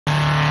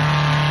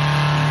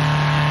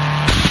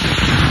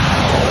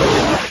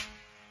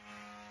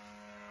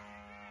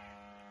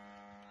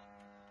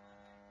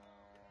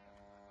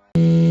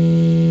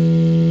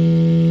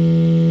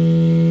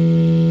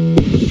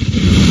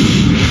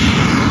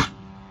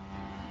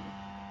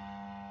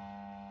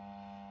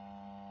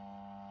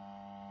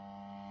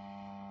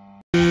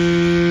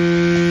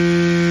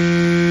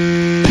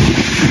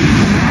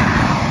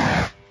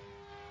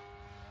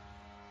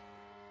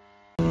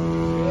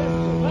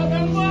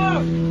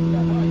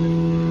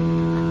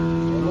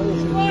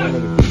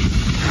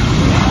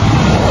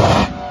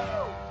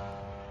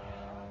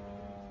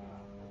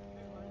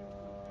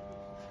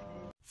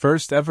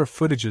First ever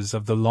footages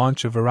of the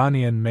launch of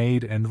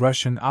Iranian-made and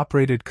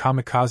Russian-operated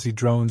kamikaze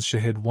drones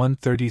Shahed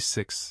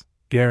 136,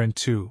 Garan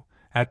 2,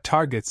 at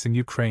targets in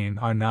Ukraine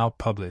are now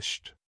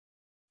published.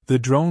 The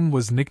drone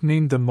was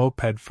nicknamed the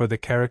Moped for the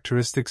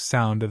characteristic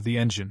sound of the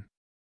engine.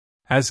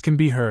 As can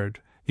be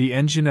heard, the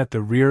engine at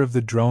the rear of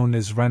the drone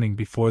is running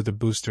before the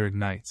booster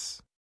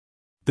ignites.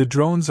 The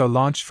drones are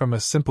launched from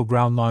a simple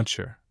ground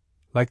launcher,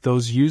 like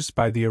those used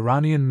by the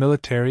Iranian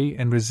military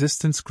and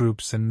resistance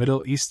groups in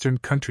Middle Eastern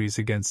countries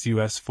against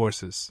U.S.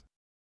 forces.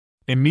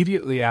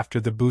 Immediately after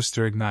the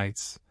booster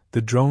ignites,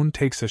 the drone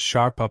takes a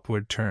sharp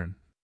upward turn.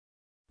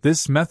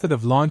 This method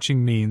of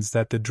launching means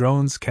that the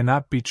drones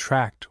cannot be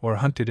tracked or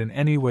hunted in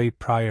any way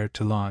prior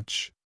to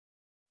launch.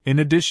 In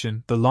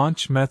addition, the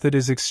launch method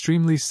is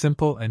extremely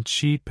simple and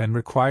cheap and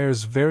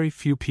requires very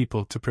few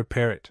people to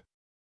prepare it.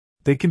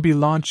 They can be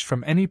launched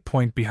from any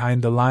point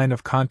behind the line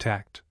of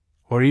contact,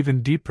 or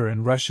even deeper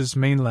in Russia's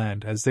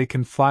mainland as they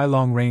can fly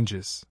long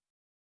ranges.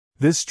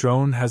 This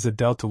drone has a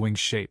delta wing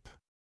shape.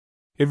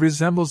 It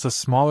resembles a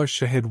smaller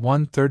Shahed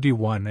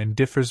 131 and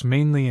differs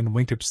mainly in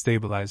wingtip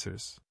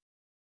stabilizers.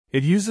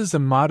 It uses a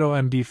Motto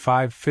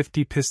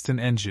MB550 piston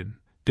engine,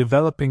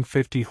 developing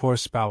 50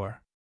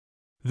 horsepower.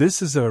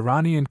 This is an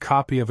Iranian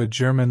copy of a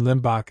German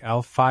Limbach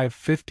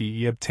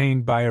L550E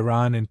obtained by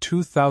Iran in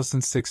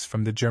 2006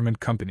 from the German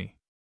company.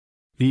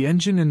 The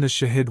engine in the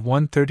Shahed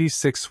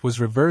 136 was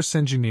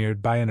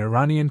reverse-engineered by an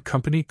Iranian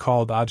company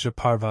called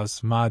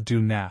Ajaparvaz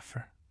Ma'du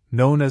Nafr,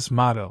 known as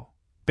Motto,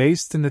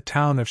 based in the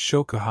town of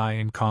Shokuhai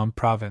in Qom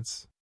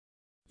province.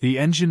 The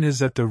engine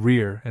is at the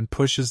rear and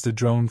pushes the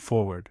drone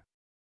forward.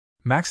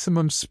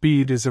 Maximum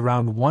speed is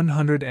around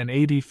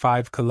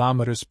 185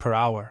 km per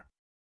hour.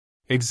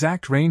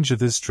 Exact range of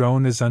this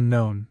drone is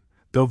unknown,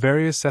 though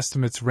various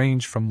estimates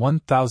range from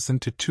 1,000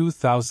 to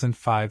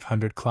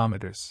 2,500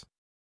 km.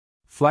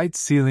 Flight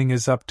ceiling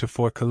is up to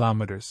 4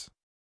 km.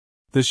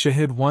 The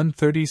Shahed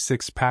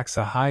 136 packs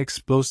a high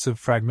explosive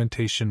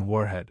fragmentation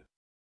warhead.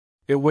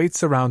 It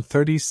weighs around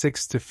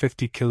 36 to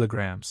 50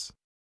 kilograms.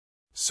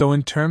 So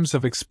in terms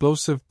of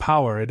explosive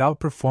power it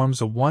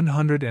outperforms a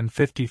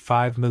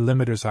 155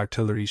 mm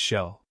artillery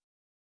shell.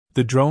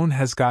 The drone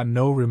has got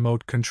no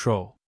remote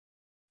control.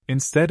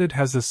 Instead it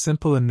has a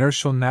simple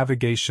inertial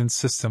navigation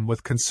system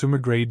with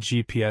consumer-grade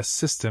GPS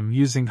system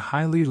using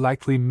highly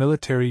likely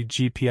military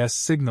GPS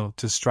signal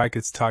to strike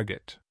its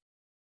target.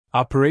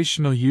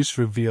 Operational use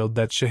revealed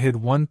that Shahed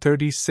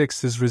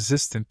 136 is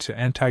resistant to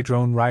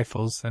anti-drone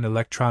rifles and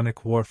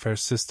electronic warfare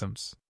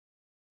systems.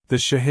 The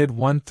Shahed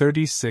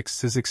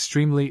 136 is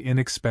extremely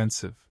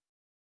inexpensive.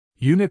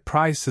 Unit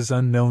price is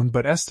unknown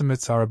but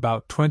estimates are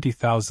about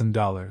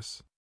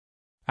 $20,000.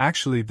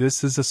 Actually,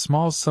 this is a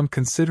small sum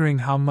considering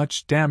how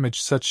much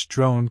damage such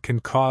drone can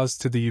cause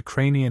to the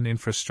Ukrainian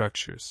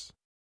infrastructures.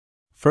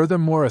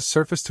 Furthermore, a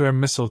surface-to-air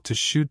missile to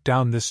shoot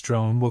down this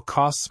drone will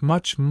cost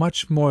much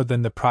more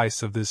than the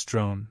price of this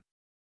drone.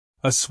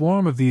 A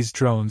swarm of these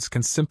drones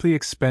can simply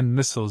expend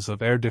missiles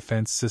of air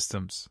defense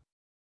systems.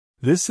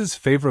 This is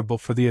favorable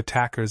for the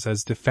attackers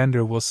as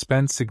defender will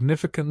spend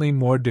significantly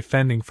more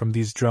defending from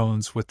these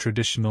drones with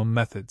traditional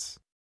methods.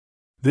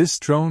 This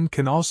drone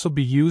can also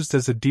be used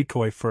as a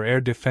decoy for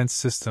air defense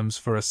systems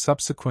for a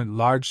subsequent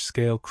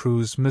large-scale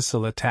cruise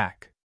missile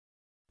attack.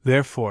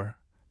 Therefore,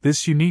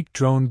 this unique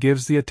drone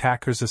gives the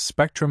attackers a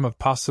spectrum of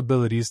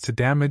possibilities to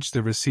damage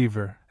the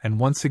receiver and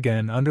once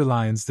again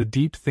underlines the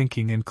deep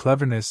thinking and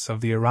cleverness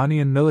of the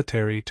Iranian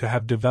military to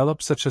have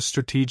developed such a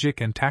strategic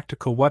and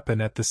tactical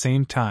weapon at the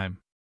same time.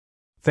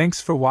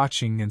 Thanks for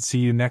watching and see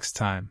you next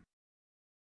time.